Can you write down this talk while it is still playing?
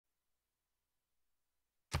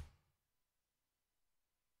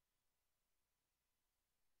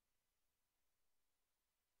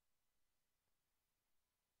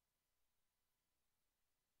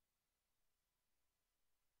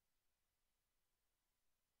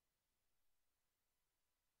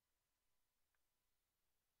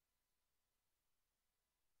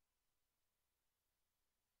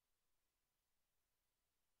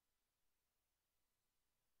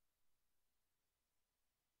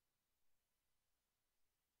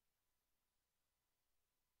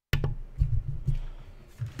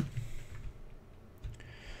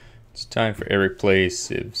Time for Eric Plays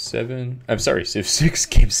Civ 7. I'm sorry, Civ 6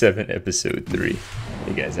 Game 7 Episode 3.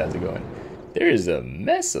 Hey guys, how's it going? There is a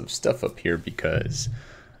mess of stuff up here because,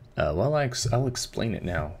 well, I'll explain it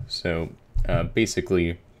now. So,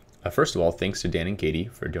 basically, first of all, thanks to Dan and Katie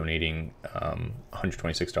for donating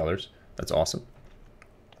 $126. That's awesome.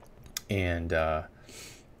 And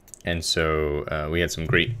so we had some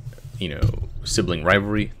great, sibling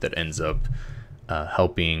rivalry that ends up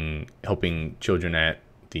helping children at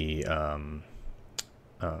the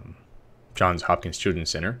Johns Hopkins Children's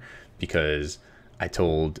Center, because I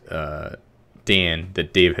told Dan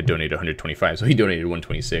that Dave had donated 125, so he donated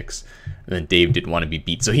 126, and then Dave didn't want to be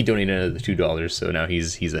beat, so he donated another $2, so now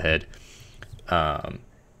he's ahead.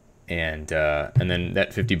 And then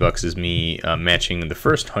that $50 is me matching the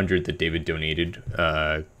first 100 that David donated,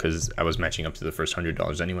 because I was matching up to the first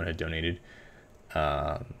 $100 anyone had donated.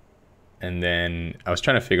 And then I was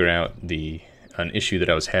trying to figure out an issue that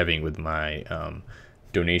I was having with my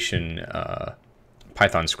donation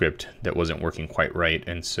Python script that wasn't working quite right,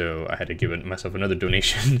 and so I had to give myself another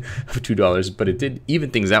donation of $2, but it did even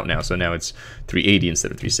things out now, so now it's 380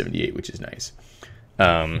 instead of 378, which is nice.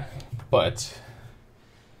 But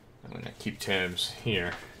I'm going to keep tabs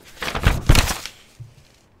here.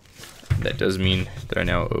 That does mean that I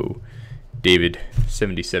now owe David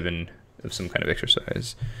 77 of some kind of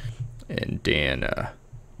exercise, and Dan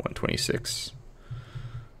 126.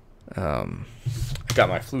 I got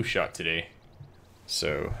my flu shot today,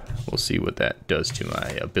 so we'll see what that does to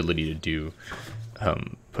my ability to do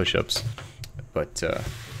push-ups. But I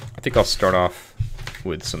think I'll start off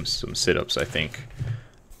with some sit-ups, I think.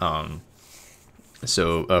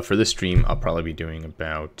 So for this stream, I'll probably be doing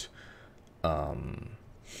about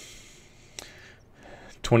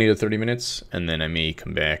 20 to 30 minutes, and then I may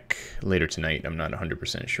come back later tonight. I'm not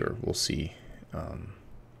 100% sure. We'll see.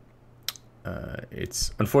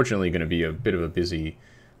 It's unfortunately going to be a bit of a busy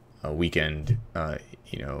weekend.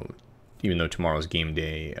 Even though tomorrow's game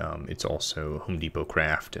day, it's also Home Depot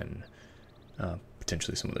craft and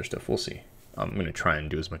potentially some other stuff. We'll see. I'm going to try and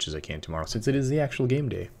do as much as I can tomorrow since it is the actual game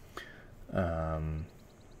day. All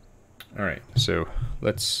right, so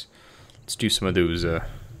let's do some of those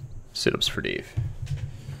sit-ups for Dave.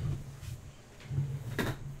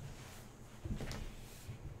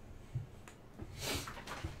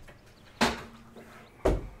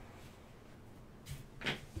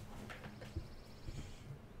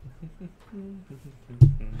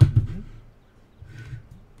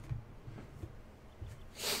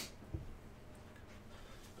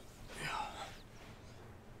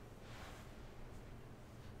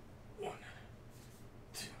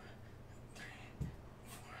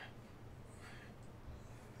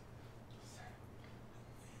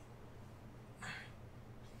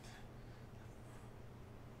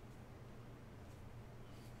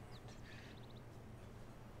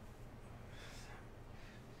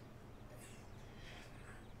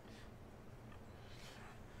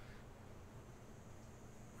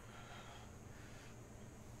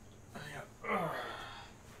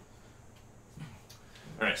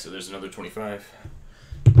 Alright, so there's another 25.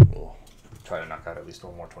 We'll try to knock out at least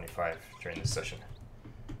one more 25 during this session.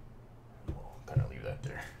 We'll kind of leave that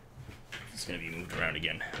there. It's going to be moved around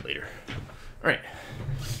again later. Alright,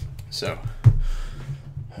 so,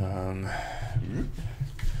 well,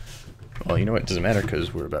 you know what, it doesn't matter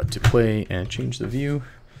because we're about to play and change the view.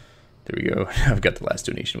 There we go. I've got the last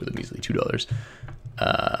donation with a measly $2.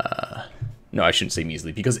 No, I shouldn't say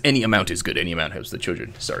measly because any amount is good. Any amount helps the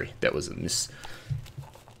children. Sorry, that was a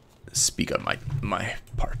speak on my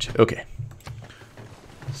part. Okay.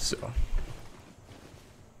 So.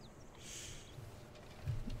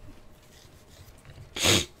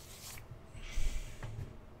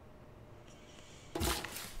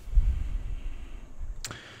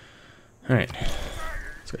 All right.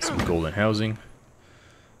 Let's got some golden housing.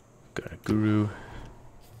 Got a guru.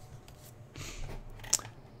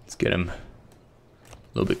 Let's get him a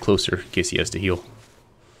little bit closer in case he has to heal.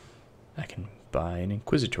 I can buy an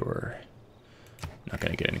Inquisitor. Not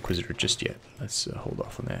going to get an Inquisitor just yet. Let's hold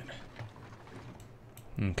off on that.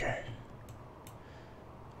 Okay.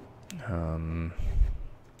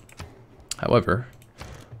 However,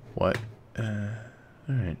 what?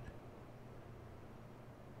 Alright.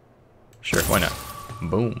 Sure, why not?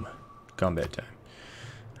 Boom. Combat time.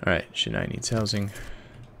 Alright, Shania needs housing.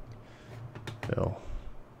 They'll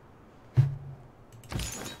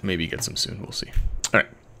maybe get some soon, we'll see. Alright.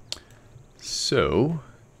 So,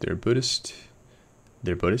 they're Buddhist.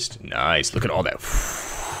 They're Buddhist. Nice. Look at all that.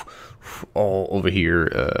 All over here,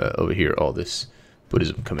 all this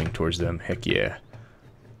Buddhism coming towards them. Heck yeah.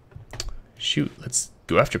 Shoot, let's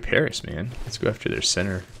go after Paris, man. Let's go after their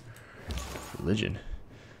center. religion.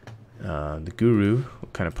 The guru,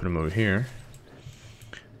 we'll kind of put him over here.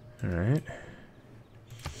 Alright.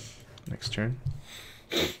 Next turn.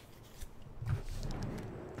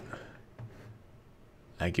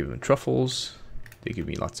 I give them truffles. They give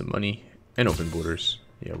me lots of money. And open borders.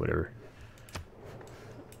 Yeah, whatever.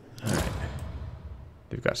 Alright.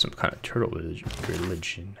 They've got some kind of turtle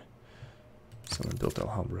religion. Someone built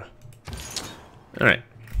Alhambra. Alright.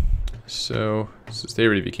 So, since they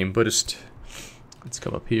already became Buddhist, let's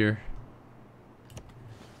come up here.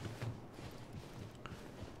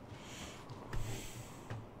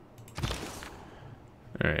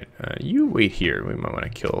 Alright, you wait here. We might want to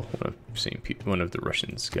kill one of the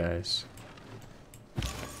Russians guys.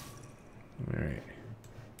 Alright.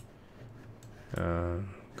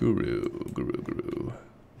 Guru.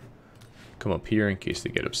 Come up here in case they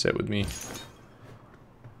get upset with me.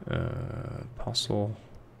 Apostle.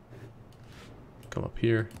 Come up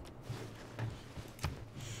here.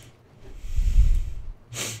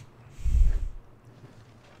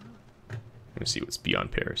 Let me see what's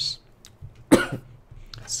beyond Paris.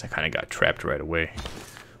 I kind of got trapped right away.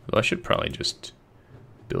 Well, I should probably just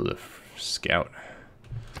build a scout.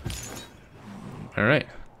 Alright.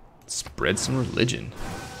 Spread some religion.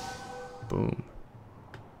 Boom.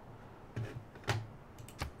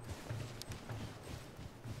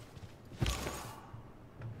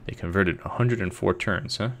 They converted 104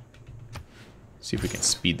 turns, huh? See if we can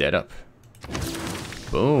speed that up.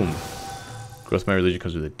 Boom. Growth of my religion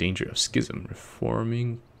comes with the danger of schism.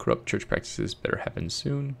 Reforming corrupt church practices better happen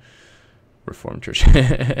soon. Reform church.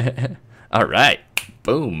 Alright.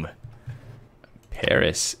 Boom.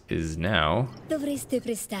 Paris is now... Dovreste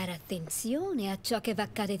prestare attenzione a ciò che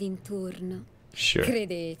accade d'intorno. Sure.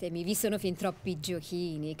 Credetemi, vi sono fin troppi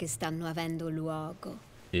giochini che stanno avendo luogo.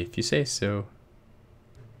 If you say so.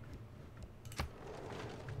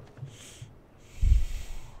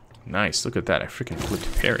 Nice, look at that. I freaking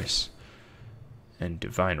flipped Paris. And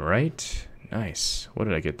Divine Right. Nice. What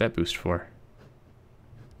did I get that boost for?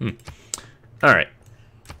 Alright.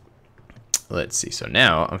 Let's see. So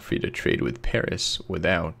now I'm free to trade with Paris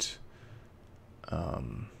without...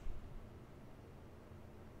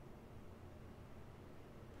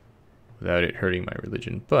 without it hurting my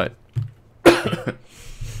religion, but... I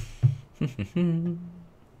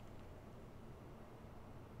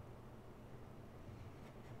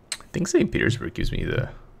think St. Petersburg gives me the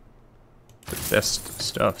best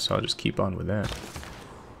stuff, so I'll just keep on with that.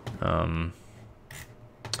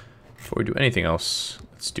 Before we do anything else,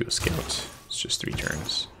 let's do a scout. It's just 3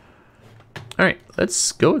 turns. Alright,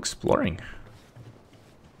 let's go exploring.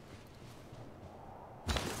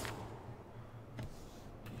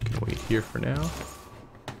 Can wait here for now.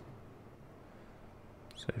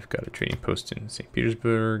 So I've got a trading post in St.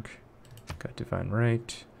 Petersburg. Got Divine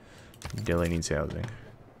Right. Delhi needs housing.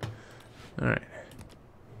 Alright.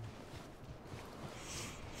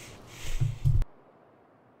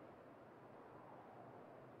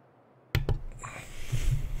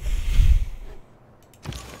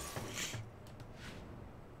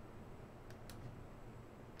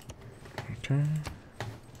 Okay.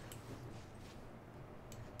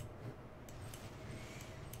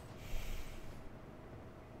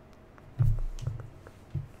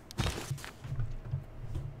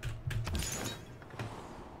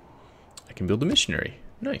 I can build a missionary.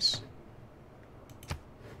 Nice.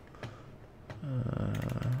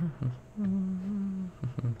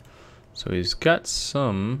 So he's got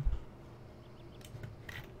some...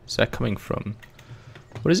 Is that coming from?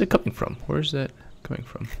 What is it coming from? Where is that coming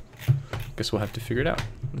from? Guess we'll have to figure it out.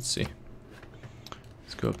 Let's see.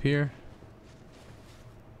 Let's go up here.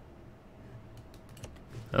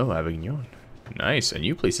 Oh, Avignon. Nice. A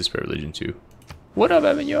new place to spread religion to. What up,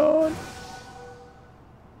 Avignon?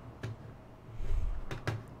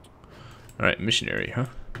 Alright, missionary, huh?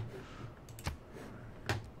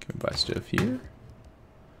 Can we buy stuff here?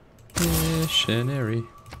 Missionary.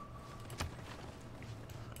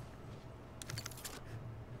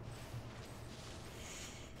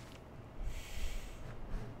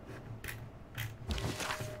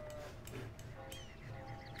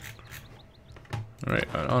 Alright,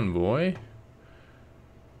 an envoy.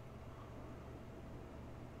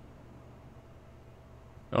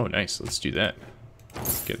 Oh, nice. Let's do that.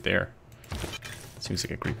 Let's get there. Seems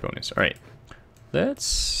like a great bonus. Alright. Let's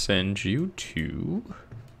send you to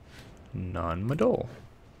Non-Madol.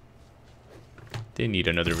 They need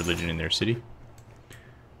another religion in their city.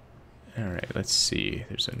 Alright, let's see.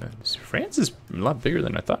 There's another. France is a lot bigger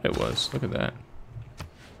than I thought it was. Look at that.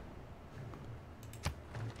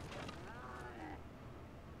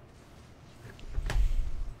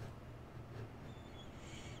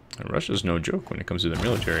 Russia's no joke when it comes to the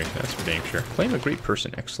military, that's for dang sure. Claim a great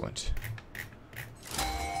person, excellent.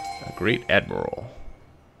 A great admiral.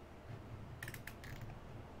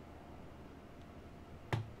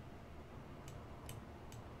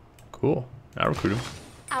 Cool. I'll recruit him.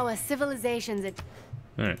 Our civilization's a...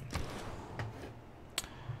 Alright.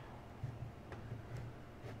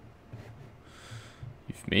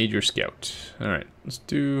 You've made your scout. Alright, let's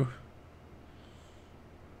do...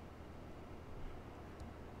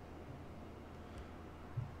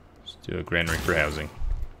 do a grand ring for housing.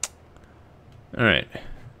 Alright.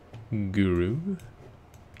 Guru.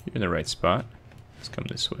 You're in the right spot. Let's come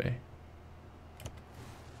this way.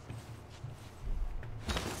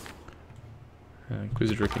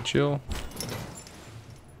 Inquisitor can chill.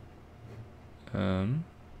 We'll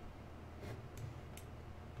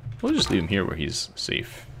just leave him here where he's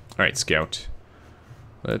safe. Alright, scout.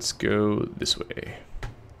 Let's go this way.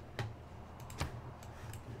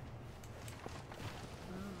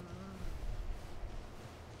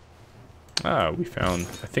 Ah, we found,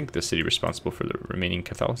 I think, the city responsible for the remaining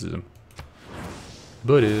Catholicism.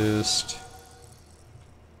 Buddhist.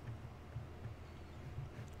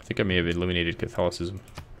 I think I may have eliminated Catholicism.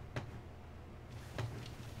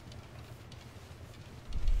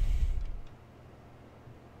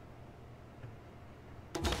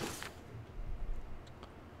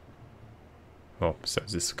 Well,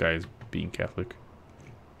 besides this guy being Catholic.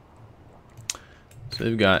 So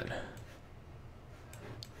they've got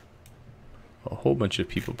a whole bunch of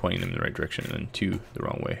people pointing them in the right direction and then two the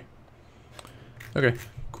wrong way. Okay,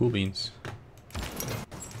 cool beans.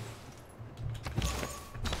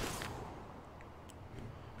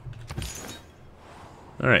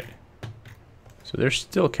 Alright. So they're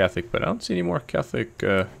still Catholic, but I don't see any more Catholic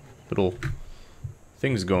little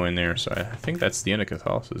things going there, so I think that's the end of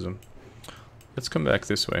Catholicism. Let's come back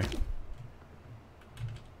this way.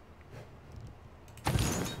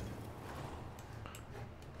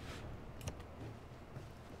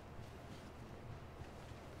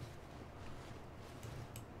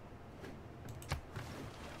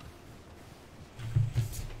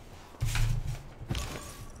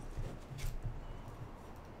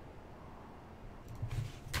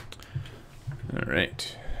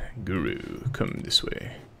 Alright, Guru, come this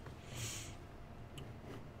way.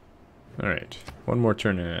 Alright, one more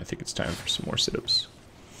turn and I think it's time for some more sit-ups.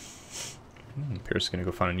 Paris is gonna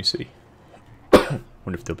go find a new city. Wonder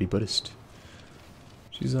if they'll be Buddhist.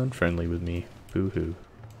 She's unfriendly with me. Boo-hoo.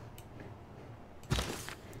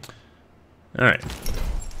 Alright.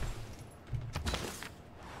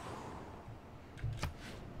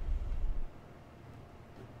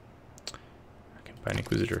 I can buy an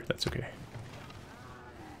Inquisitor, that's okay.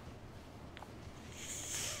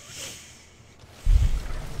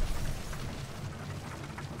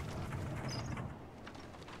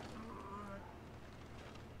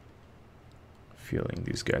 Feeling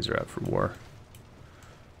these guys are out for war.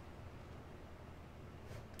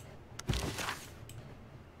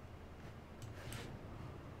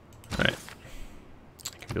 Alright.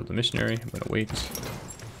 I can build a missionary. I'm gonna wait.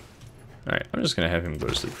 Alright, I'm just gonna have him go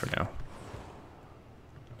to sleep for now.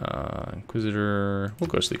 Inquisitor, we'll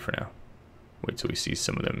go to sleep for now. Wait till we see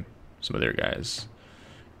some of them, some of their guys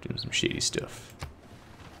doing some shady stuff.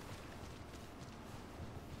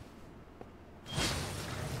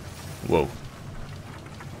 Whoa.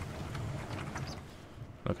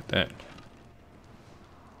 Look at that.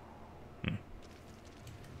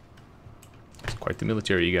 It's quite the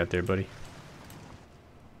military you got there, buddy.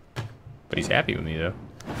 But he's happy with me, though.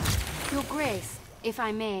 Your Grace, if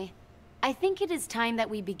I may, I think it is time that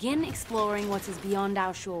we begin exploring what is beyond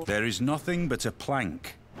our shore. There is nothing but a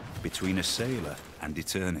plank between a sailor and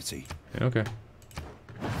eternity. Okay.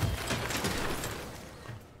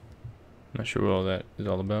 Not sure what all that is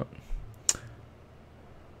all about.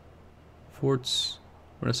 Forts.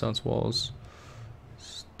 Renaissance walls,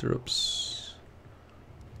 stirrups.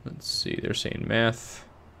 Let's see, they're saying math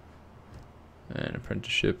and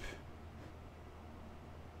apprenticeship.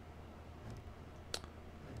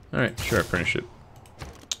 Alright, sure, apprenticeship.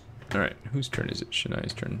 Alright, whose turn is it?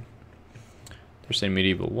 Shania's turn. They're saying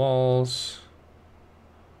medieval walls.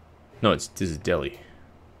 No, this is Delhi.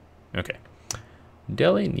 Okay.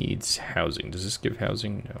 Delhi needs housing. Does this give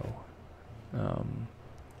housing? No.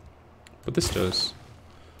 But this does.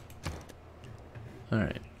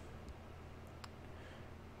 Alright.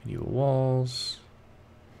 Medieval walls.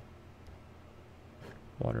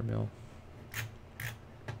 Watermill.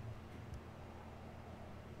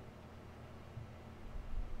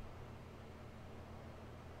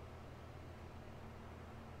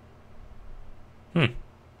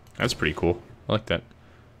 That's pretty cool. I like that.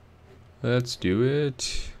 Let's do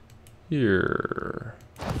it. here.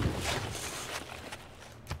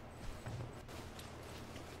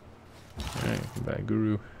 Alright, goodbye,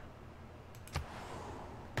 Guru.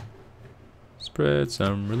 Spread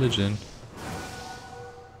some religion.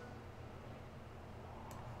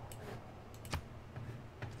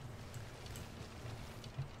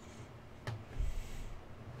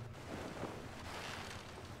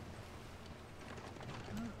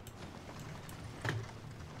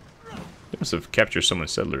 They must have captured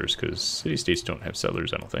someone's settlers, because city-states don't have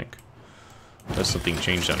settlers, I don't think. Unless something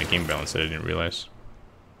changed on a game balance that I didn't realize.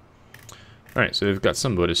 Alright, so they've got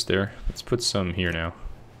some Buddhists there. Let's put some here now.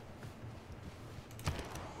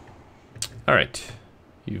 Alright,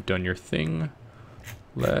 you've done your thing.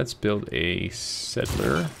 Let's build a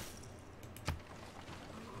settler.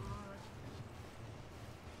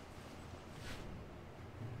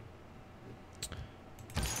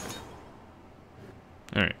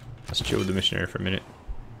 Alright, let's chill with the missionary for a minute.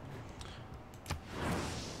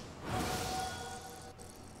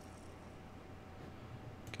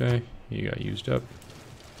 Okay, you got used up.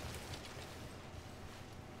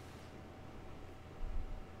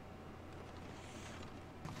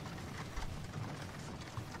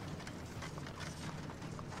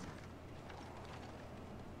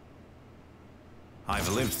 I've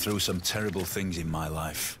lived through some terrible things in my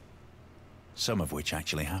life. Some of which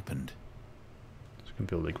actually happened. So we can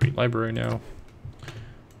build a great library now.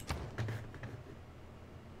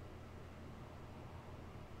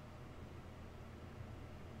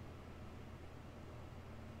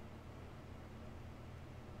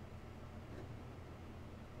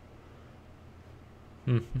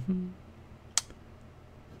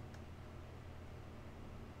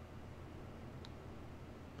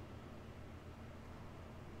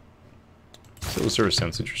 Civil service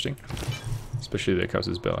sounds interesting, especially the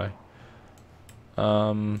Casus Belli.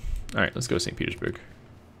 Alright, let's go to St. Petersburg.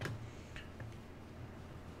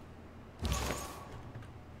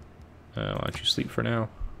 Why don't you sleep for now?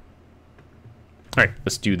 Alright,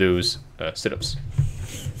 let's do those sit-ups.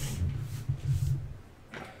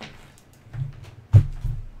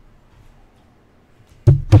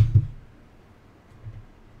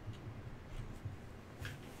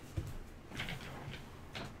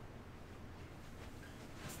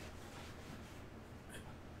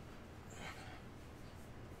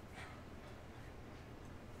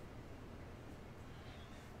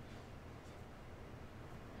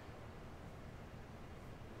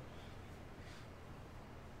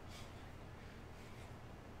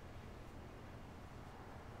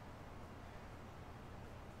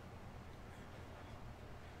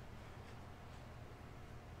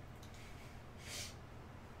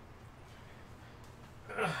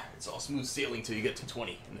 It's all smooth sailing till you get to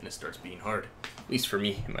 20, and then it starts being hard. At least for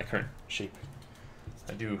me, in my current shape.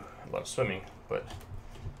 I do a lot of swimming, but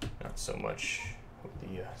not so much with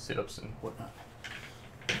the sit-ups and whatnot.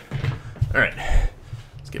 Alright,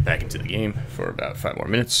 let's get back into the game for about 5 more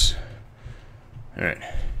minutes. Alright,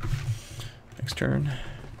 next turn.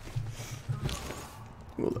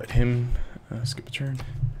 We'll let him skip a turn.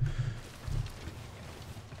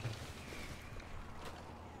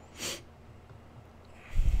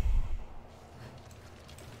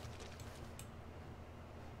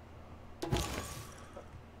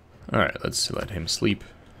 Alright, let's let him sleep.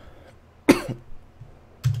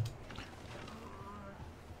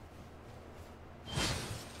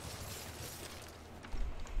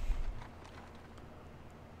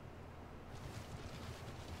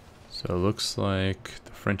 So it looks like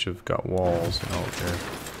the French have got walls in all of their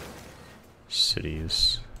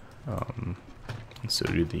cities. And so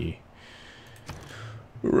do the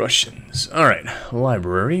Russians. Alright,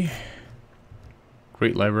 library.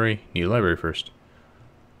 Great library. Need a library first.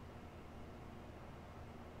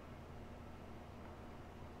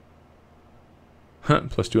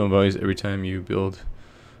 +2 on values every time you build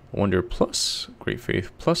Wonder plus Great Faith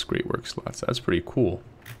plus Great Work slots. That's pretty cool.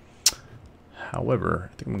 However,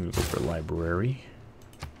 I think I'm going to go for library.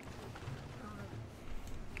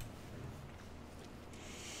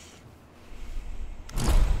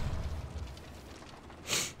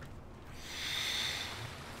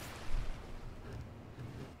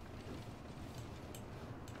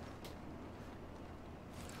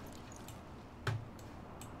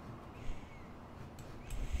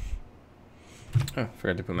 Oh,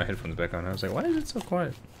 forgot to put my headphones back on. I was like, why is it so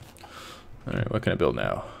quiet? Alright, what can I build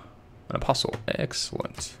now? An apostle.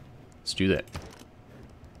 Excellent. Let's do that.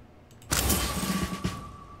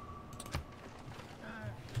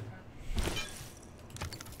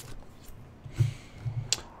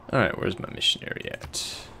 Alright, where's my missionary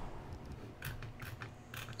at?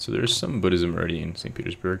 So there's some Buddhism already in St.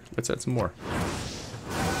 Petersburg. Let's add some more.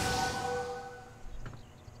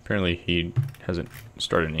 Apparently he hasn't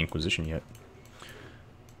started an Inquisition yet.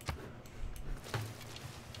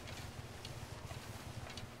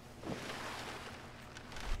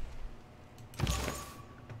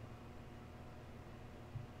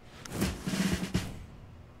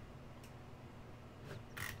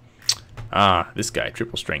 Ah, this guy,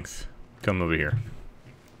 triple strength. Come over here.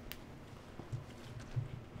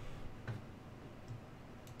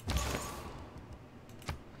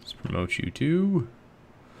 Let's promote you to...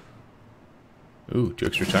 Ooh, 2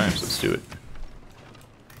 extra times. Let's do it.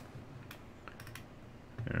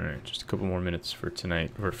 Alright, just a couple more minutes for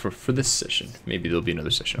tonight. Or for this session. Maybe there'll be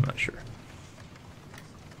another session, I'm not sure.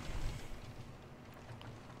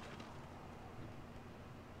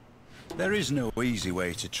 There is no easy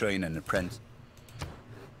way to train an apprentice.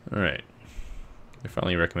 Alright. They're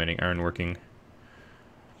finally recommending ironworking.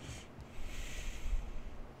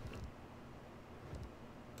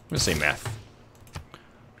 I'm gonna say math.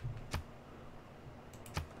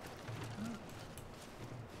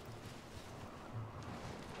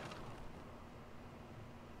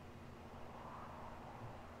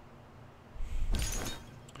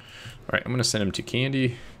 Alright, I'm gonna send him to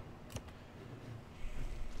Candy.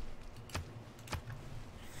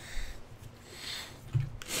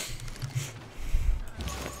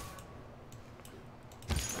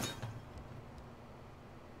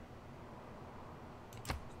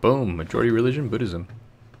 Boom, majority religion, Buddhism.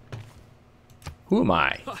 Who am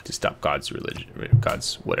I to stop God's religion,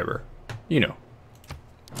 God's whatever. You know.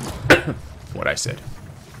 What I said.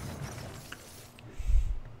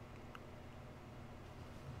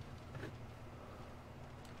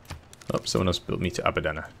 Oh, someone else built me to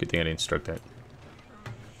Abadana. Good thing I didn't instruct that.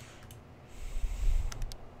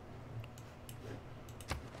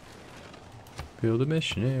 Build a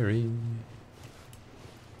missionary.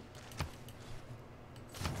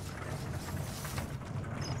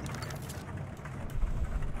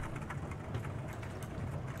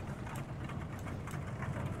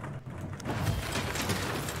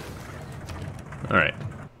 Alright.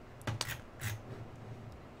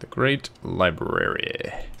 The Great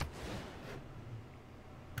Library.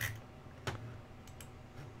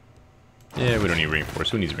 Yeah, we don't need reinforce.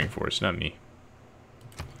 Who needs reinforce? Not me.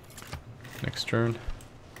 Next turn.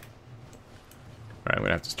 Alright, I'm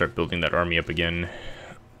gonna have to start building that army up again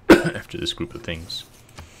after this group of things.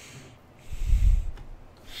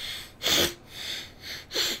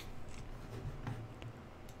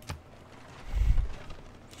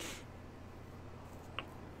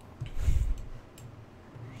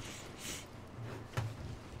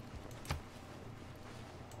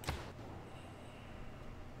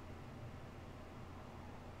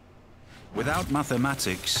 Without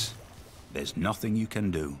mathematics, there's nothing you can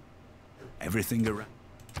do. Everything around.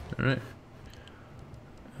 All right.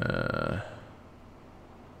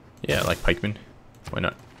 Yeah, I like pikemen. Why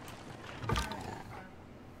not?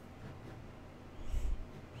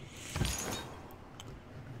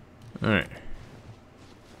 All right.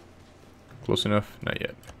 Close enough? Not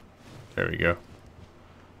yet. There we go.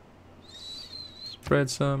 Spread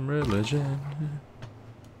some religion.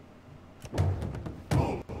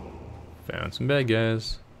 Found some bad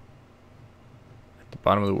guys at the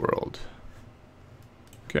bottom of the world.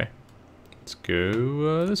 Okay, let's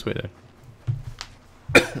go this way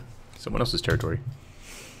then. Someone else's territory.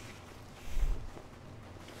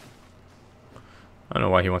 I don't know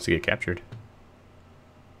why he wants to get captured.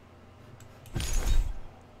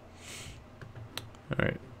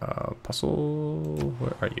 Alright, Puzzle,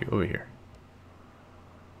 where are you? Over here.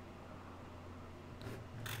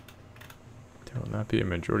 There will not be a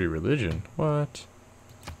majority religion. What?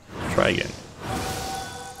 Try again.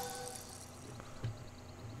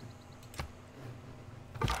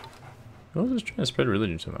 I was just trying to spread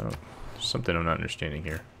religion somehow. There's something I'm not understanding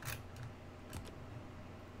here.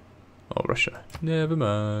 Oh, Russia. Never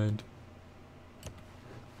mind.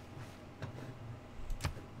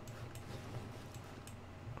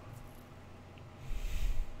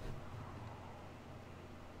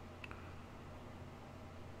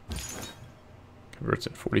 Converts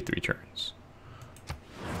in 43 turns.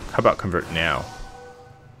 How about convert now?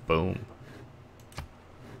 Boom.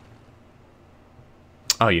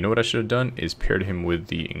 Oh, you know what I should have done? Is paired him with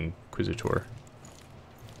the Inquisitor.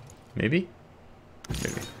 Maybe?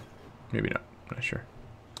 Maybe. Maybe not. I'm not sure.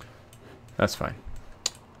 That's fine.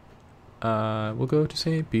 We'll go to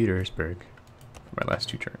St. Petersburg for my last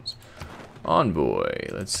 2 turns. Envoy.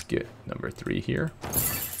 Let's get number 3 here.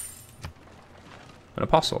 An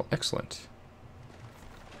apostle. Excellent.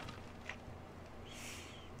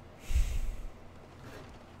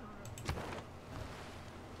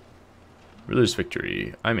 Religious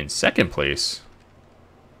victory. I'm in 2nd place.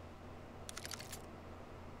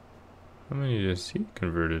 How many does he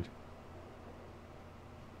converted?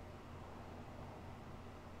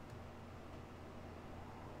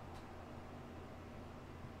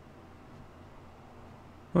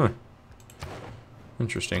 Huh.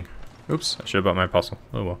 Interesting. Oops, I should have bought my apostle.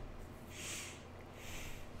 Oh well.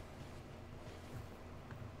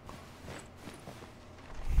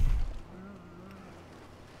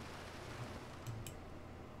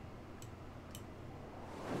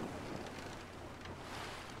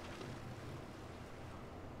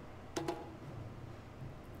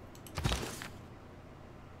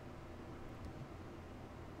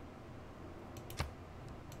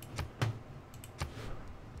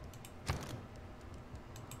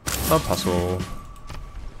 Apostle.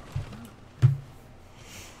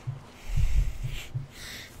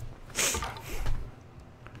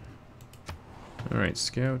 Alright,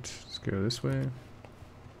 scout. Let's go this way.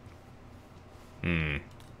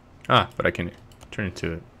 Ah, but I can turn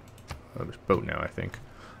into a boat now, I think.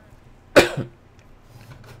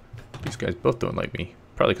 These guys both don't like me.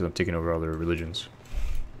 Probably because I'm taking over all their religions.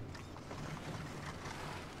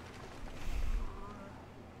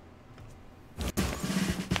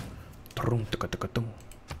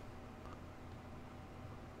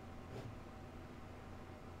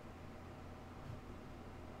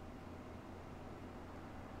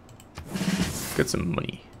 Get some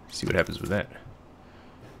money. See what happens with that.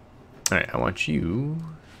 Alright, I want you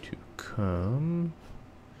to come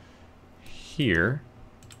here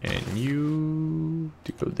and you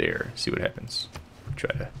to go there. See what happens. Try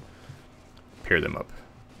to pair them up.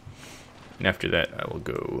 And after that, I will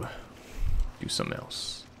go do something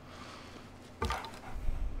else.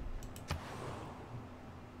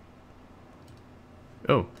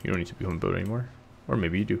 Oh, you don't need to become a boat anymore. Or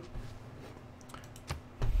maybe you do.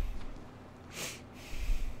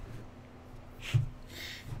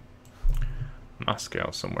 Moscow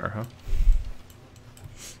somewhere, huh?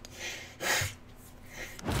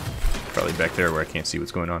 Probably back there where I can't see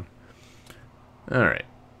what's going on. Alright.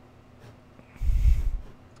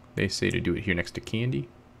 They say to do it here next to Candy.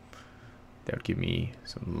 That would give me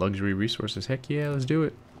some luxury resources. Heck yeah, let's do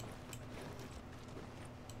it.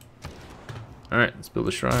 Alright, let's build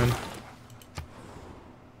a shrine.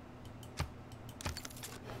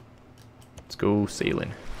 Let's go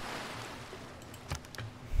sailing.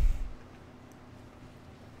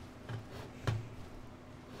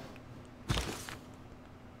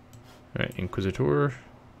 Alright, Inquisitor.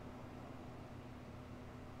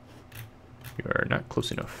 You are not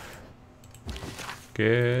close enough.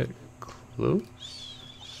 Get closer,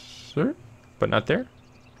 but not there.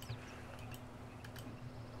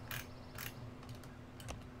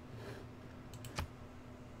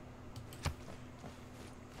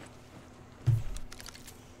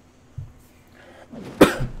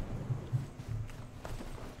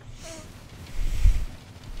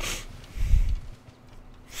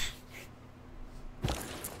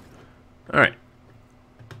 Alright.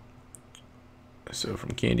 So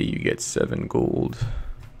from Candy you get 7 gold.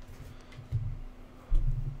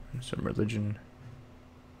 And some religion.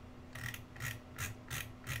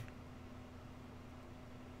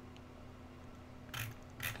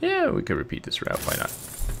 Yeah, we could repeat this route, why not?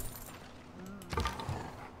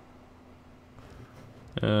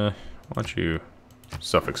 Why don't you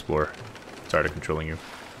self-explore? Tired of controlling you.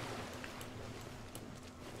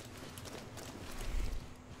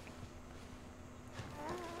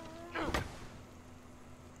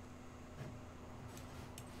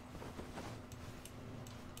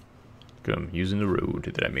 I'm using the road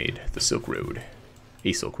that I made, the Silk Road,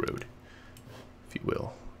 a Silk Road, if you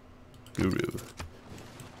will, Guru.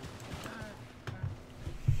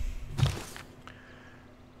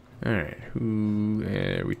 All right, who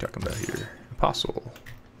are we talking about here? Apostle.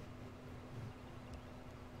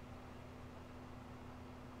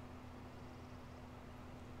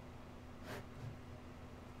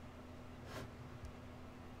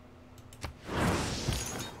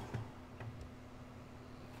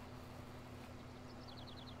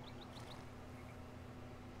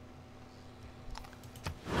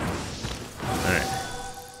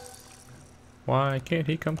 Why can't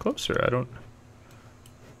he come closer? I don't...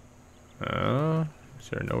 is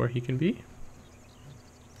there nowhere he can be?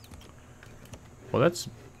 Well, that's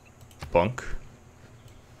bunk.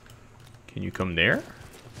 Can you come there?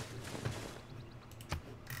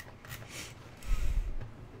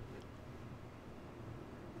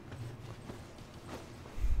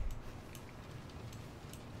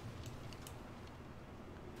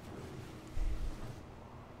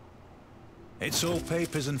 It's all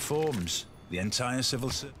papers and forms. The entire civil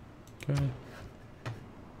service. Okay.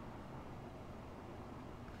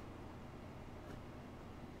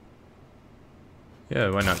 Yeah,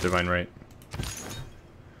 why not divine right?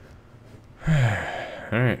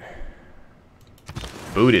 Alright.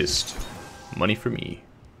 Buddhist. Money for me.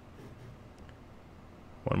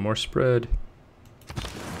 One more spread.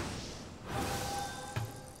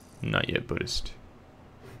 Not yet Buddhist.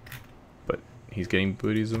 But he's getting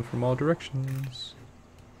Buddhism from all directions.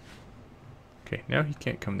 Okay, now he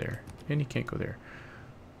can't come there. And he can't go there.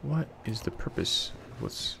 What is the purpose?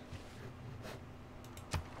 What's...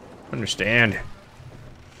 Understand.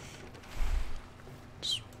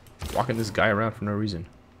 Just walking this guy around for no reason.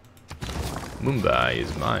 Mumbai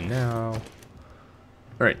is mine now.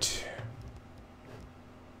 Alright.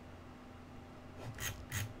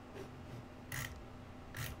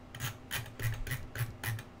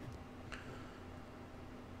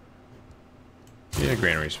 Yeah,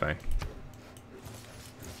 granary's fine.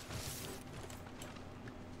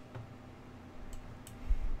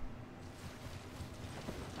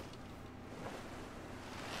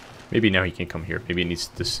 Maybe now he can come here. Maybe it needs,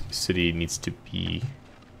 this city needs to be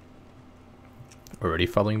already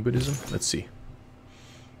following Buddhism. Let's see.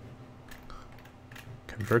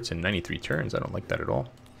 Converts in 93 turns. I don't like that at all.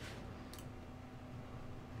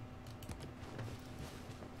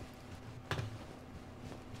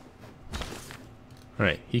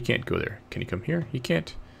 Alright, he can't go there. Can he come here? He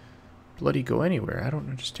can't bloody go anywhere. I don't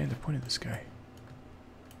understand the point of this guy.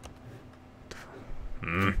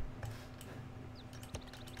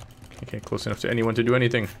 Can't get close enough to anyone to do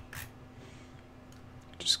anything.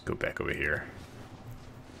 Just go back over here.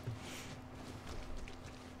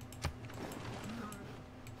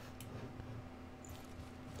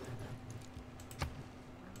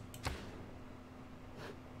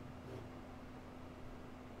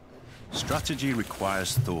 Strategy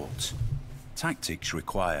requires thought. Tactics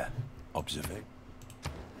require observation.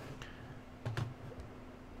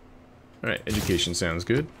 Alright, education sounds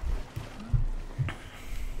good.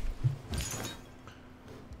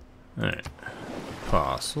 Alright.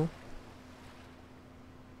 Apostle.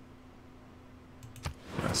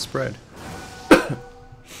 Nice spread.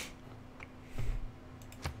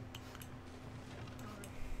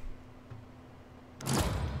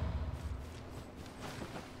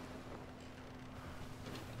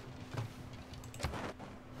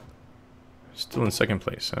 Still in second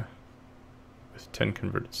place, huh? With 10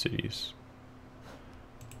 converted cities.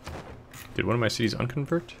 Did one of my cities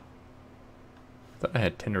unconvert? Thought I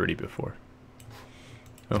had 10 already before.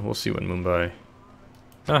 Oh, we'll see when Mumbai...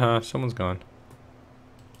 Haha, someone's gone.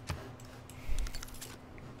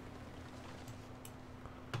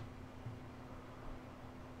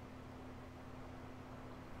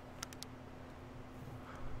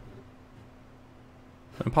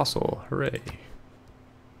 An apostle, hooray.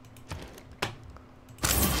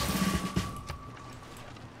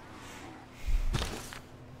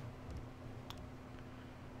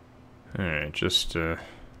 Alright, just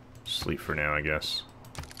sleep for now, I guess.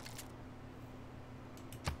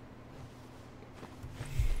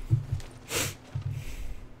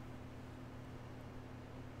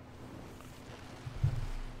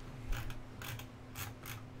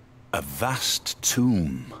 A vast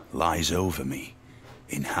tomb lies over me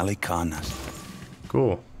in Halikarnas.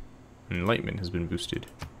 Cool. Enlightenment has been boosted.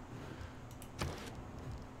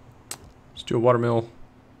 Let's do a watermill.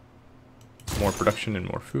 More production and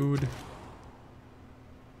more food.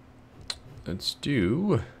 Let's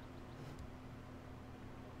do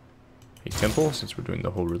a temple, since we're doing the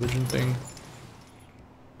whole religion thing.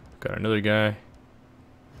 Got another guy.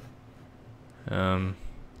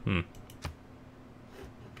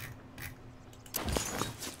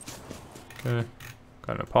 Okay.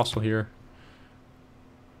 Got an apostle here.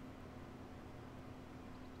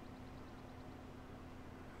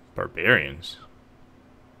 Barbarians.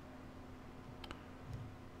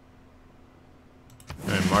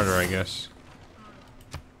 And martyr, I guess.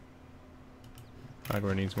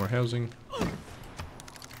 Agora needs more housing.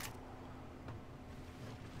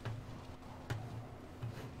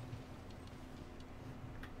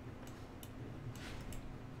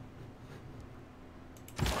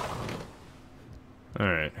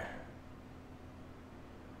 Alright.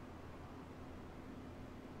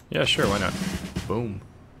 Yeah, sure, why not? Boom.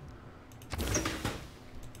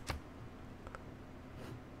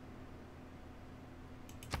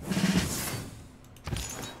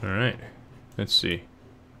 Alright, let's see.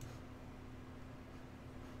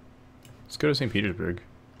 Let's go to St. Petersburg.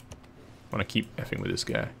 I want to keep effing with this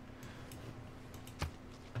guy.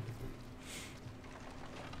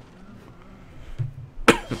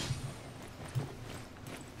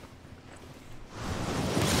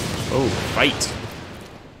 Oh, fight!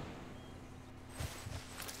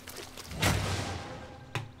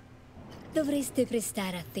 Dove Dovreste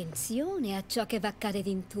prestare attenzione a ciò che vi accade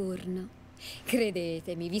d'intorno.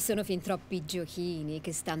 Credetemi, vi sono fin troppi giochini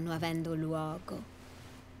che stanno avendo luogo.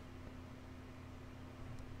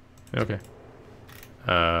 Okay.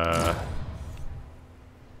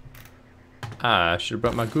 I should have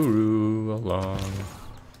brought my guru along.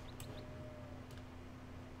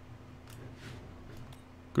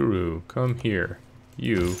 Guru, come here.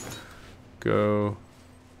 You go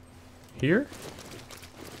here?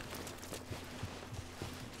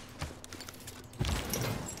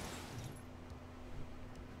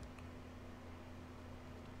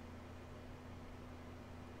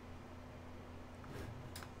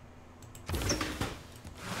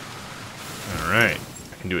 Alright,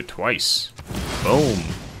 I can do it twice. Boom.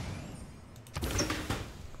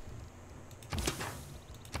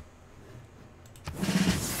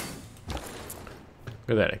 Look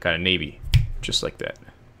at that, I got a navy. Just like that.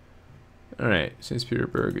 Alright, St.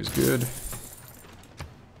 Petersburg is good.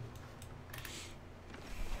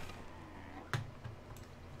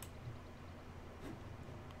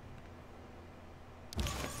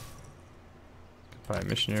 Buy a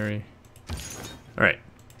missionary. Alright.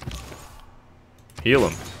 Heal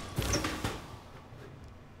him.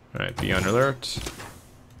 Alright, be on alert.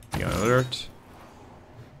 Be on alert.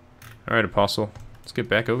 Alright, Apostle. Let's get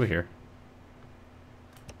back over here.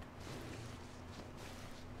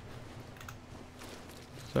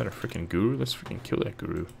 Is that a freaking guru? Let's freaking kill that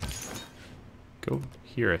guru. Go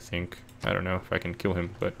here, I think. I don't know if I can kill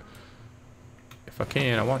him, but if I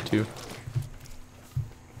can, I want to.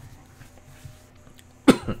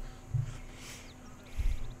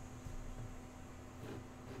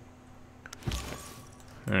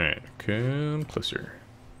 Alright, come closer.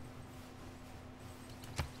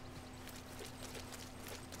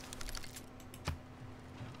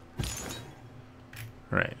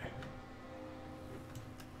 Alright.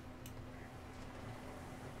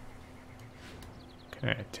 Can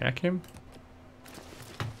I attack him?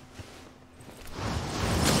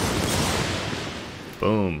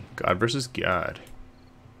 Boom. God versus God.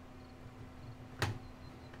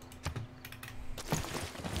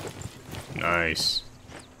 Nice.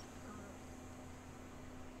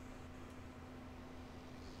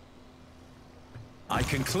 I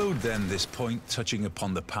conclude then this point touching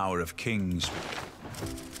upon the power of kings.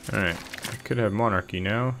 Alright, I could have monarchy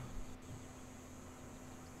now.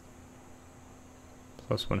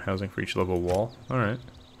 +1 housing for each level wall. Alright,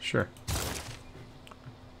 sure.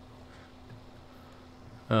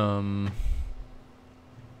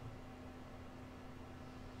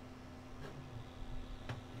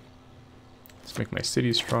 Let's make my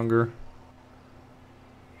city stronger.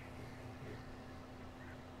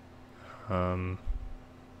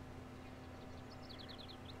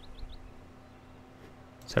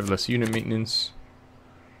 Let's have less unit maintenance.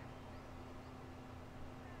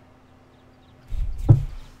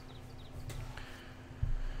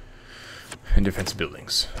 And defense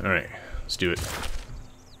buildings. Alright, let's do it.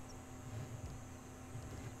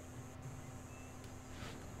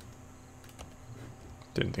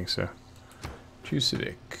 Didn't think so. Choose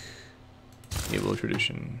civic. Naval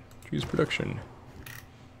tradition. Choose production.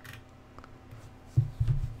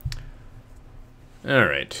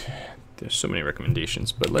 Alright. There's so many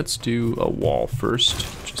recommendations, but let's do a wall first,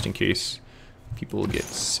 just in case people get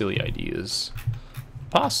silly ideas.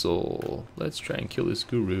 Apostle! Let's try and kill this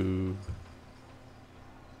guru.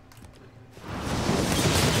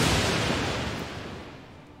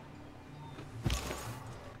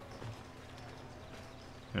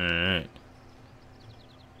 Alright.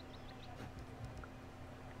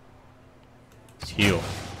 Let's heal.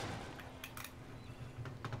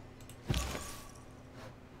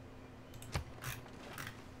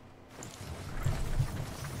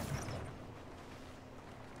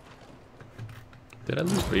 Did I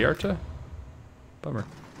lose Vallarta? Bummer.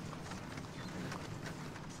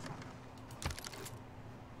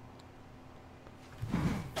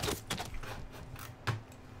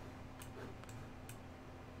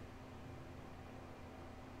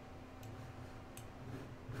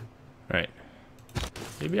 Alright.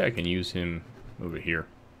 Maybe I can use him over here.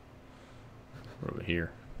 Or over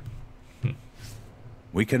here.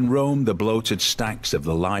 We can roam the bloated stacks of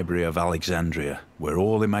the Library of Alexandria, where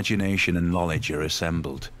all imagination and knowledge are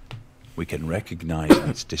assembled. We can recognize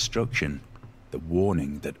its destruction, the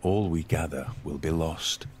warning that all we gather will be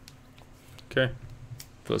lost. Okay.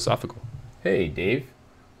 Philosophical. Hey, Dave.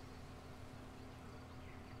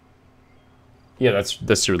 Yeah, that's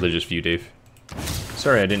the religious view, Dave.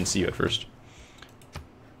 Sorry, I didn't see you at first.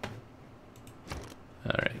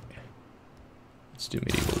 Alright. Let's do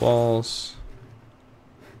medieval walls.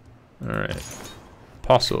 Alright.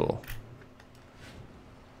 Apostle.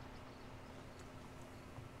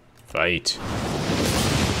 Fight.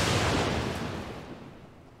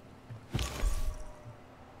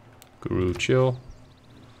 Guru, chill.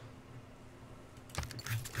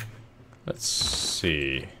 Let's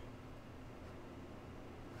see.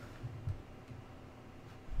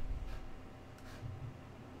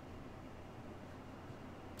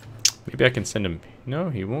 Maybe I can send him. No,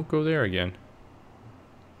 he won't go there again.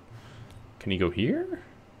 Can he go here?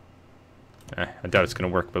 I doubt it's going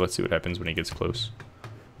to work, but let's see what happens when he gets close.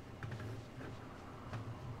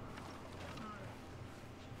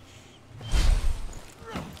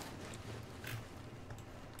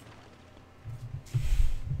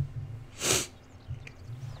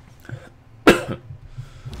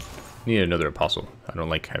 Need another apostle. I don't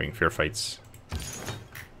like having fair fights.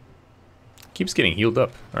 Keeps getting healed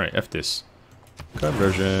up. Alright, F this.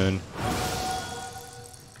 Conversion.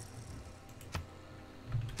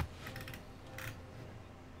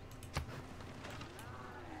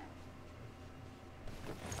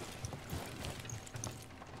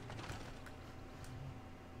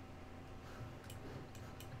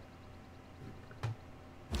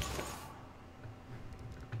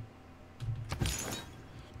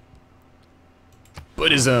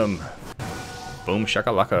 Buddhism. Boom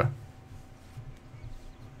shakalaka.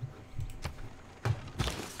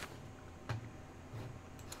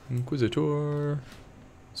 Inquisitor.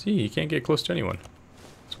 See, you can't get close to anyone.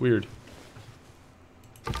 It's weird.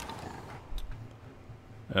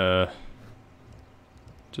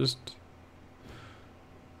 Just...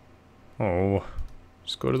 Oh.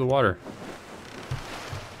 Just go to the water.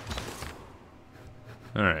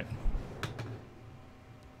 Alright.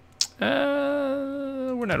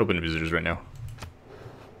 We're not open to visitors right now.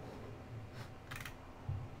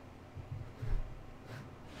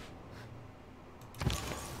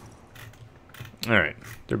 Alright,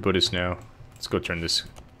 they're Buddhist now. Let's go turn this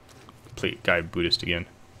guy Buddhist again.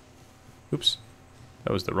 Oops.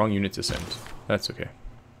 That was the wrong unit to send. That's okay.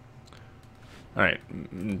 Alright,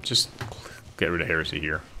 just get rid of heresy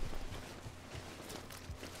here.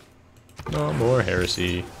 No more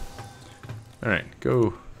heresy. Alright,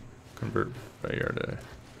 go convert Vallarta.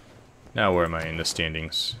 Now where am I in the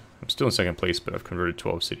standings? I'm still in second place, but I've converted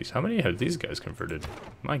 12 cities. How many have these guys converted?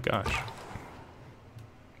 My gosh.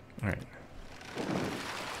 Alright.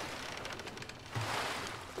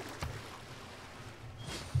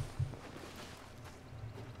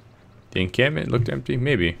 The encampment looked empty?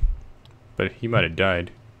 Maybe. But he might have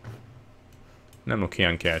died. And I'm okay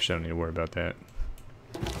on cash, I don't need to worry about that.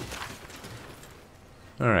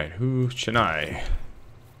 Alright, who? Chennai.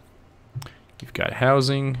 You've got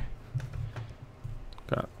housing.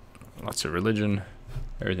 Got lots of religion.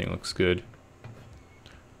 Everything looks good.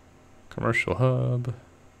 Commercial hub.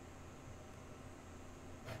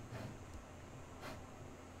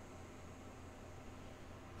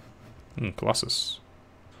 Colossus.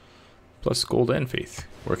 Plus gold and faith.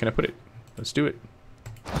 Where can I put it? Let's do it.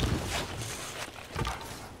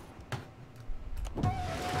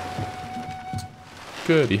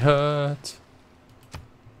 Goody hut.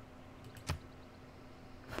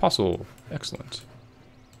 Apostle. Excellent.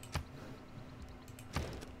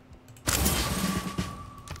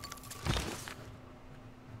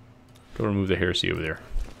 Go remove the heresy over there.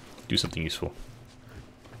 Do something useful.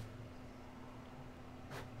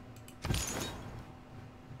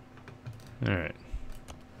 Alright.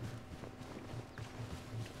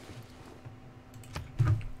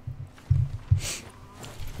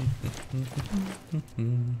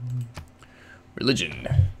 Religion.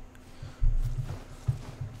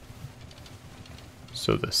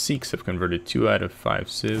 So the Sikhs have converted 2 out of 5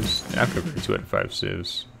 civs. And I've converted 2 out of 5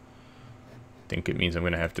 civs. I think it means I'm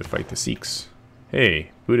going to have to fight the Sikhs. Hey,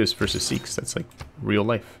 Buddhists versus Sikhs. That's like real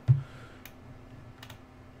life.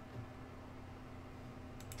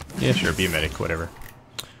 Yeah, sure, be a medic, whatever.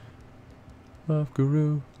 Love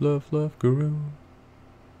Guru, love Guru.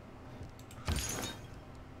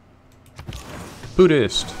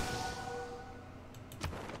 Buddhist.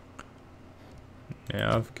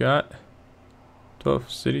 Now I've got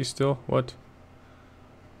 12 cities still. What?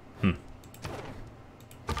 Alright,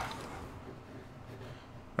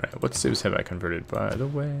 what civs have I converted, by the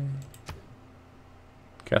way?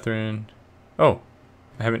 Catherine. Oh,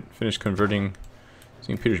 I haven't finished converting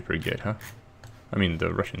St. Petersburg yet, huh? I mean,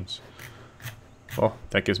 the Russians. Well,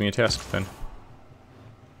 that gives me a task, then.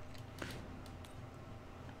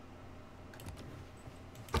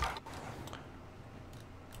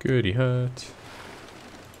 Goody hut.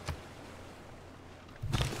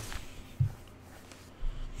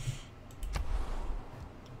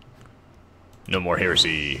 No more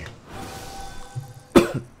heresy.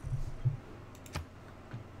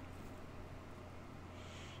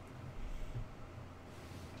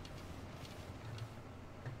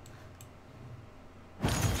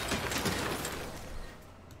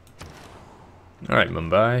 Alright,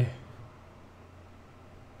 Mumbai.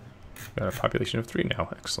 Got a population of 3 now.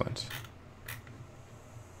 Excellent.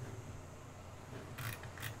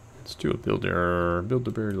 Let's do a builder.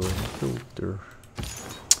 Builder.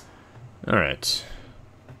 Alright.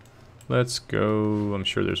 Let's go. I'm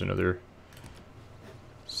sure there's another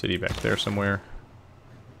city back there somewhere.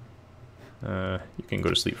 You can go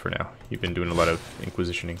to sleep for now. You've been doing a lot of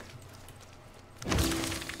inquisitioning.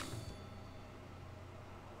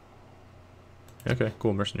 Okay,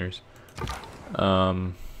 cool, mercenaries. My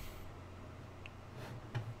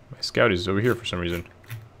scout is over here for some reason.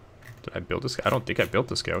 Did I build a scout? I don't think I built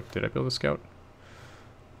the scout. Did I build a scout?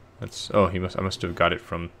 That's I must have got it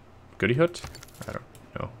from Goody Hut? I don't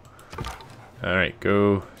know. Alright,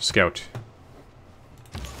 go scout.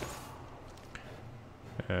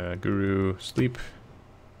 Guru, sleep.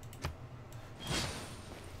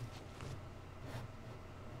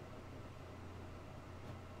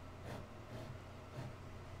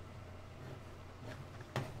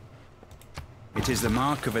 It is the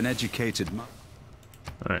mark of an educated man.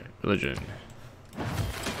 Alright, religion.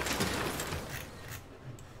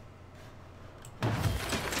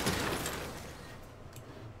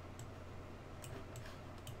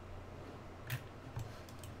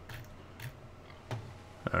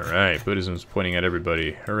 Alright, Buddhism's pointing at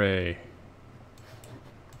everybody. Hooray.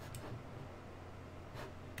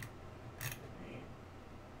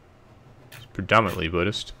 It's predominantly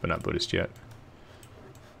Buddhist, but not Buddhist yet.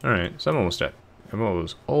 Alright, so I'm almost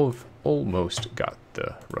got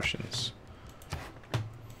the Russians.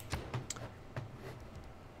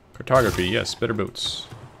 Cartography, yes, better boats.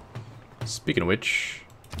 Speaking of which,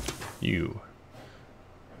 you,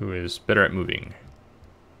 who is better at moving,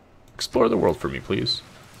 explore the world for me, please.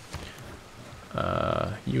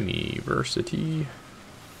 University.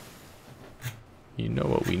 You know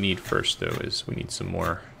what we need first, though, is we need some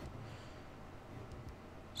more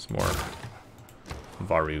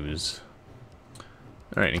Varus.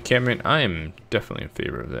 Alright, encampment. I am definitely in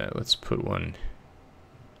favor of that. Let's put one.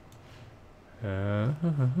 Yeah,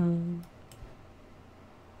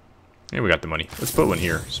 we got the money. Let's put one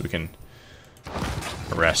here so we can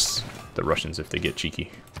harass the Russians if they get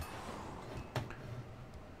cheeky.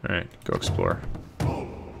 Alright, go explore.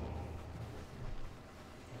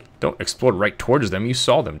 Don't explore right towards them. You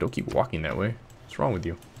saw them. Don't keep walking that way. What's wrong with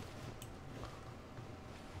you?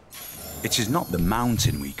 It is not the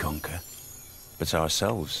mountain we conquer, but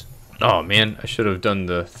ourselves. Oh man, I should have done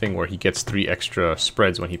the thing where he gets 3 extra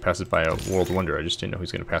spreads when he passes by a world wonder. I just didn't know he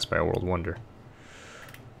was going to pass by a world wonder.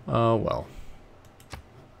 Oh well.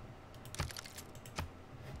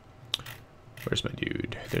 Where's my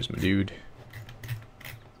dude? There's my dude.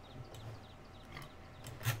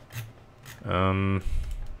 I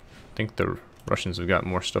think the Russians have got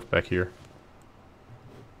more stuff back here.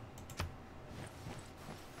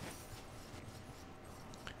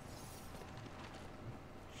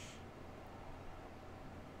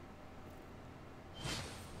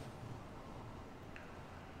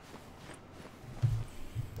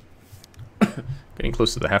 Getting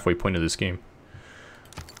close to the halfway point of this game.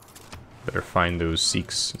 Better find those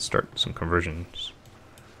Sikhs and start some conversions.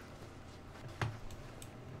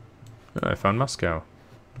 Oh, I found Moscow.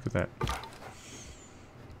 Look at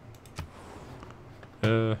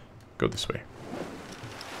that. Go this way.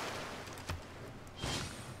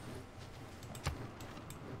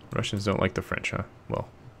 Russians don't like the French, huh? Well.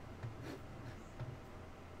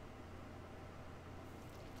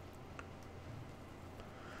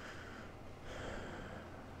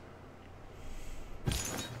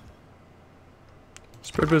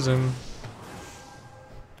 Spread wisdom.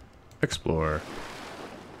 Explore.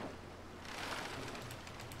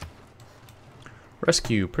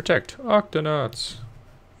 Rescue, protect, Octonauts.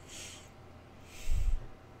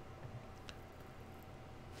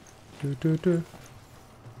 Do.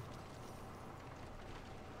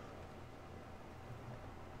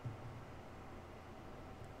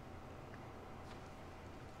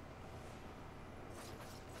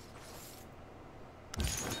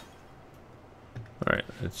 Alright,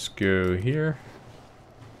 let's go here.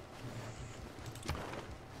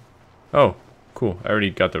 Oh, cool. I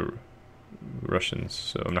already got the Russians,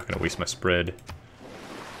 so I'm not going to waste my spread.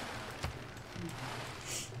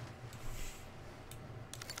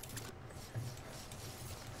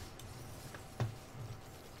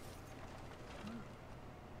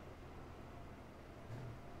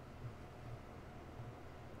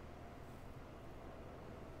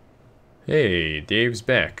 Hey, Dave's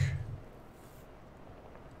back.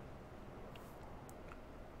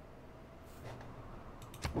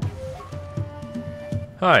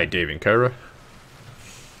 Hi, Dave and Kyra.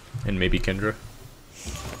 And maybe Kendra.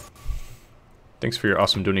 Thanks for your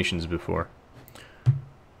awesome donations before.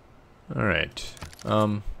 Alright.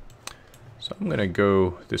 So I'm gonna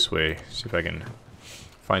go this way, see if I can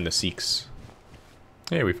find the Sikhs.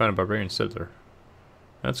 Hey, we found a barbarian settler.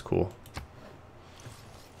 That's cool.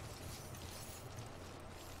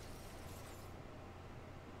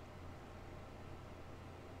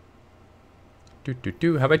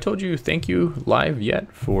 Have I told you thank you live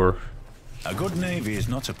yet for... A good navy is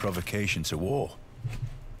not a provocation to war.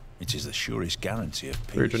 It is the surest guarantee of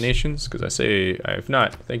peace. For your donations? Because I say I have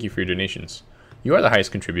not. Thank you for your donations. You are the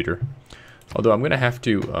highest contributor. Although I'm going to have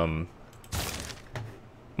to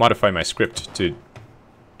modify my script to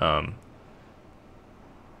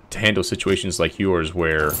handle situations like yours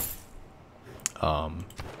where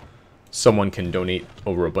someone can donate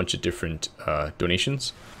over a bunch of different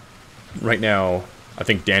donations. Right now, I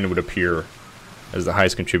think Dan would appear as the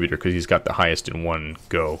highest contributor because he's got the highest in one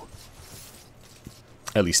go.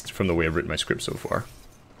 At least from the way I've written my script so far.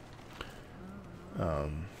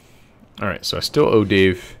 Alright, so I still owe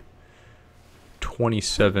Dave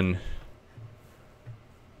 27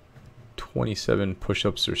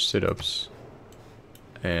 push-ups or sit-ups.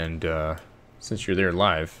 And since you're there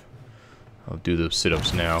live, I'll do those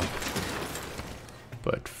sit-ups now.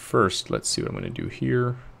 But first, let's see what I'm going to do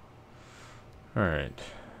here. Alright.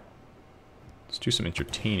 Let's do some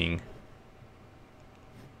entertaining.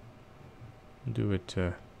 Do it,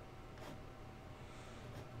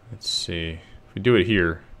 let's see. If we do it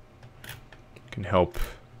here, it can help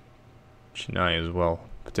Chennai as well,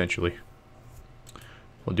 potentially.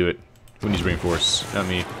 We'll do it. Who needs reinforce? Not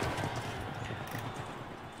me.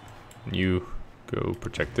 You go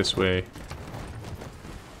protect this way.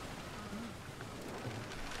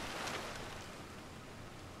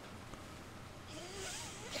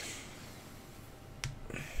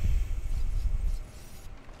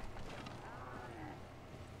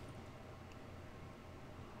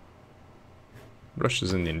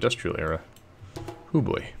 Russia's in the industrial era. Oh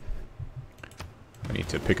boy. I need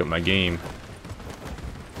to pick up my game.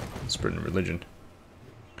 Spreading religion.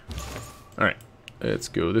 Alright. Let's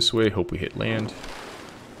go this way. Hope we hit land.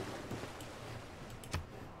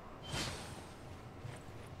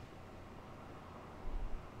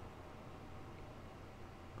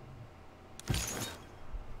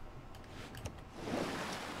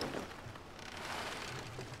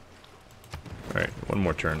 Alright, one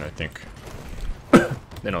more turn, I think.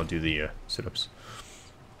 Then I'll do the sit-ups.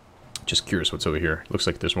 Just curious what's over here. Looks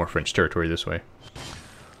like there's more French territory this way.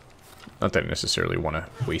 Not that I necessarily want to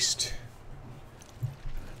waste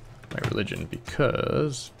my religion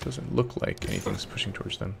because it doesn't look like anything's pushing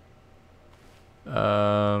towards them.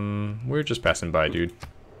 We're just passing by, dude.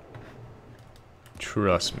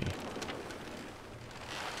 Trust me.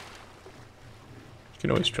 You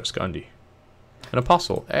can always trust Gandhi. An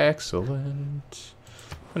apostle. Excellent.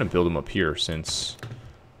 I'm going to build him up here since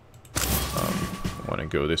I want to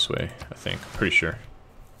go this way, I think. Pretty sure.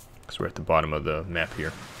 Because we're at the bottom of the map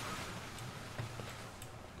here.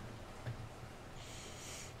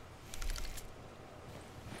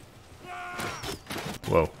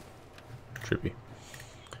 Whoa. Trippy.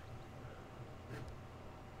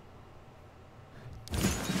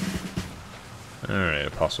 Alright,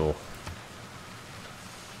 apostle.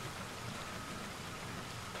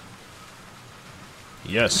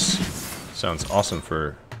 Yes! Sounds awesome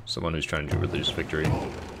for someone who's trying to do religious victory.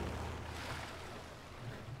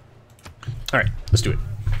 Alright, let's do it.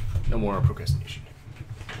 No more procrastination.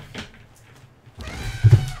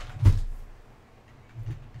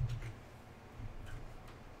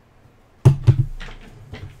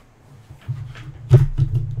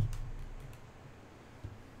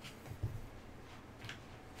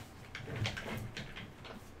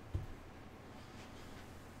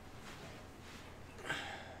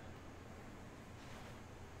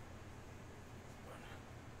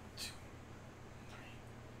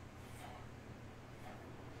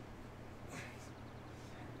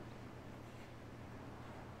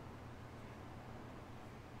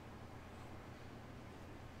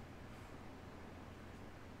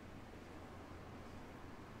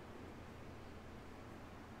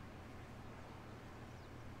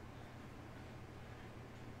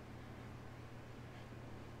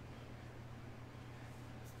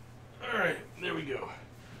 There we go.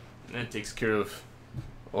 And that takes care of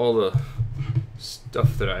all the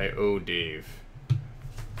stuff that I owe Dave.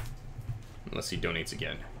 Unless he donates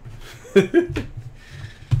again. Right.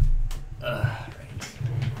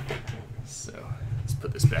 So, let's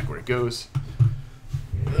put this back where it goes.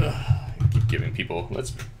 Keep giving people...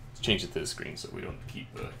 Let's change it to the screen so we don't keep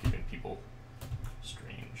giving people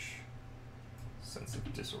strange sense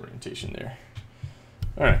of disorientation there.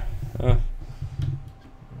 Alright.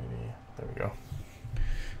 There we go.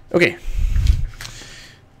 Okay.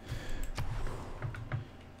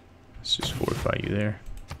 Let's just fortify you there.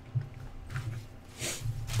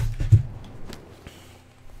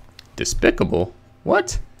 Despicable?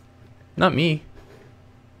 What? Not me.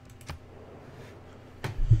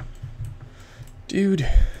 Dude.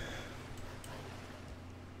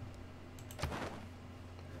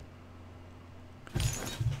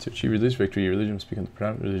 To achieve religious victory, your religion must become the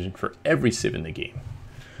predominant religion for every civ in the game.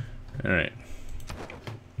 Alright.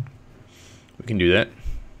 We can do that.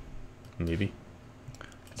 Maybe.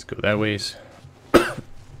 Let's go that ways.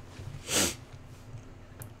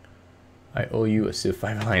 I owe you a Civ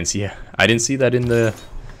 5 alliance. Yeah, I didn't see that in the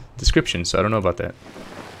description, so I don't know about that.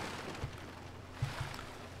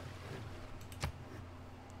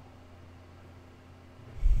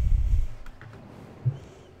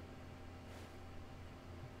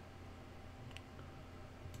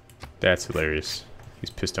 That's hilarious. He's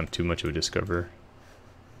pissed I'm too much of a discoverer.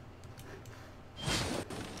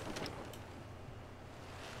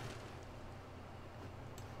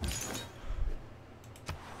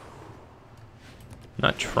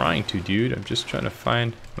 Not trying to, dude. I'm just trying to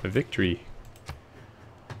find my victory.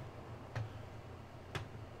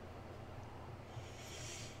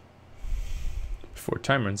 Before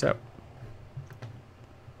time runs out.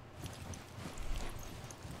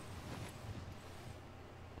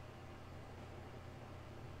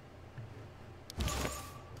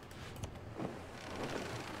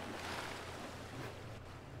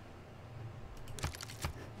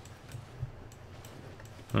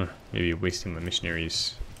 Huh, maybe wasting my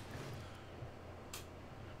missionaries'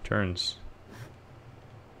 turns.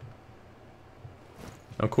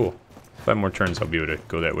 Oh, cool. 5 more turns, I'll be able to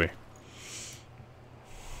go that way.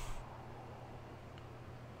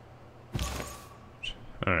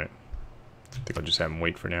 Alright. I think I'll just have him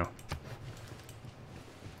wait for now.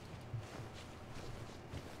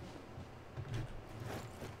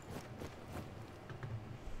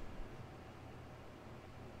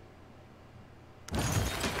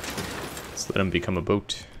 Let him become a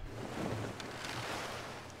boat.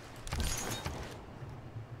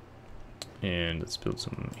 And let's build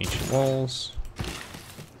some ancient walls.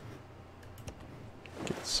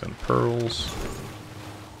 Get some pearls.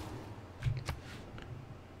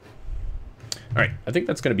 Alright, I think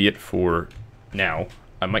that's going to be it for now.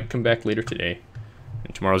 I might come back later today.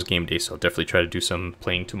 And tomorrow's game day, so I'll definitely try to do some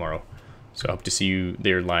playing tomorrow. So I hope to see you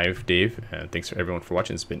there live, Dave. Thanks for everyone for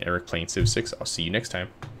watching. It's been Eric playing Civ 6. I'll see you next time.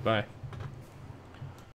 Bye.